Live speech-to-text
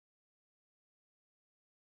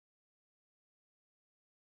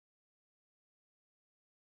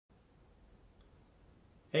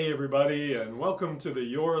Hey everybody, and welcome to the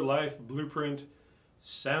Your Life Blueprint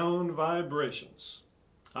Sound Vibrations.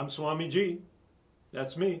 I'm Swami G.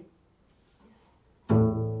 That's me. And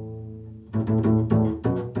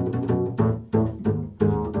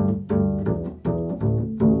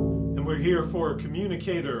we're here for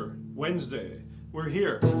Communicator Wednesday. We're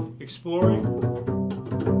here exploring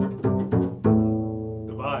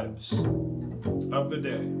the vibes of the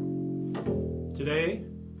day. Today,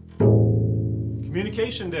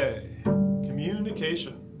 Communication Day.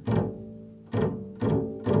 Communication.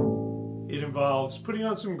 It involves putting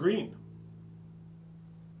on some green.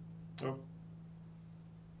 Oh,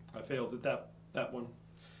 I failed at that one.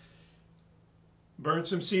 Burn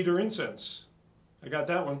some cedar incense. I got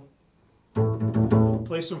that one.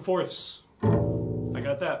 Play some fourths. I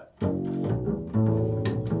got that.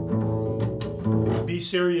 Be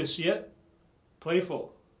serious yet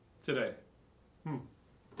playful today.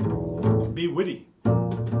 Be witty.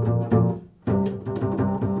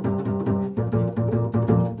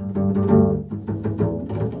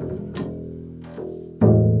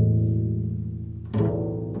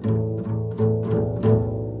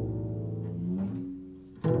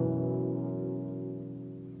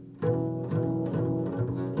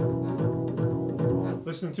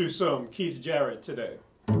 Listen to some Keith Jarrett today.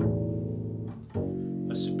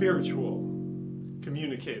 A spiritual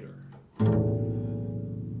communicator.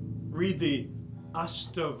 Read the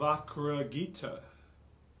Ashtavakra Gita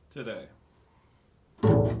today.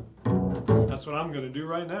 That's what I'm going to do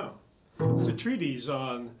right now. It's a treatise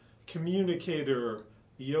on communicator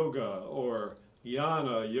yoga or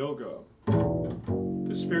jnana yoga,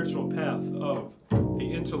 the spiritual path of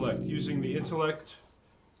the intellect, using the intellect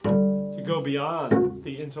to go beyond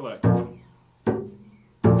the intellect.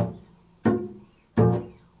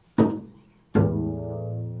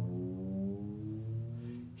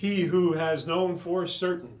 He who has known for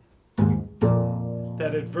certain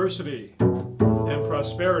that adversity and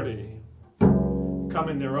prosperity come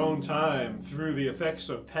in their own time through the effects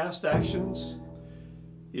of past actions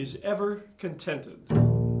is ever contented.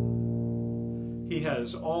 He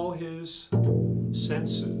has all his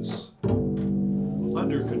senses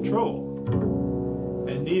under control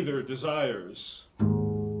and neither desires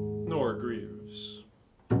nor grieves.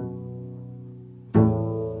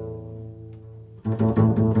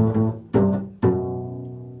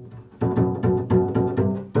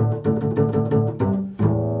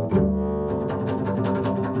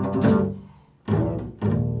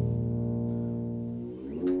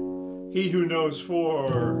 He who knows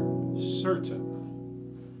for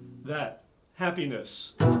certain that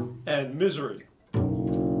happiness and misery,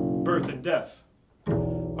 birth and death,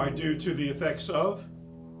 are due to the effects of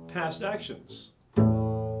past actions,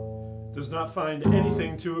 does not find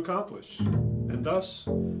anything to accomplish, and thus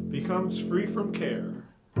becomes free from care,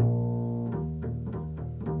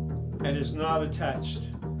 and is not attached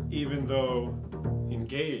even though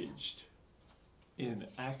engaged in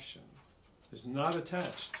action. Is not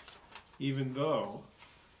attached even though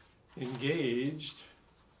engaged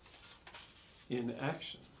in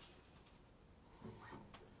action.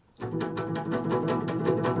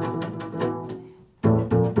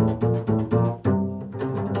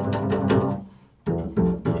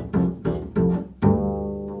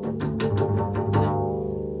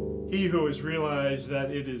 He who has realized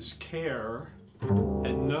that it is care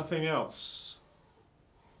and nothing else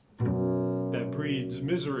that breeds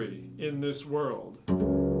misery in this world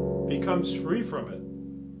becomes free from it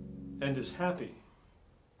and is happy,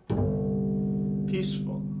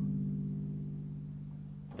 peaceful,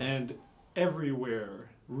 and everywhere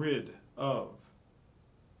rid of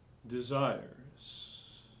desires.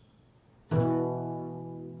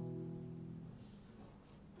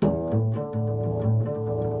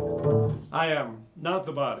 I am not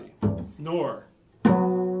the body, nor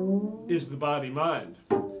is the body mind.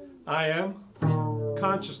 I am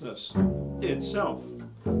consciousness itself.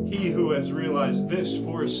 He who has realized this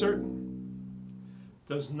for certain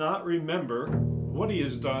does not remember what he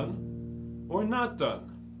has done or not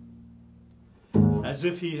done, as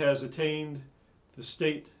if he has attained the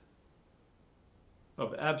state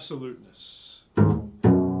of absoluteness.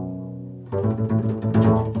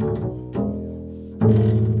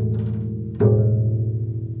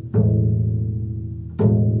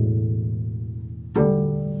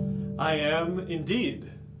 I am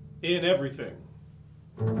indeed in everything,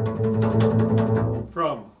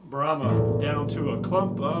 from Brahma down to a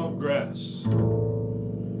clump of grass.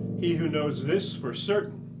 He who knows this for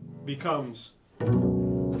certain becomes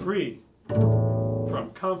free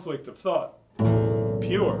from conflict of thought,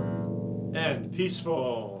 pure and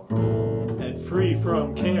peaceful, and free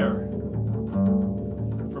from care,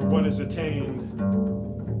 what is attained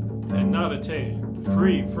and not attained,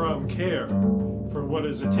 free from care. For what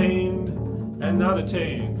is attained and not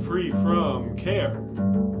attained, free from care.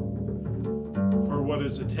 For what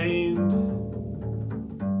is attained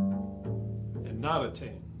and not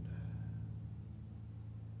attained.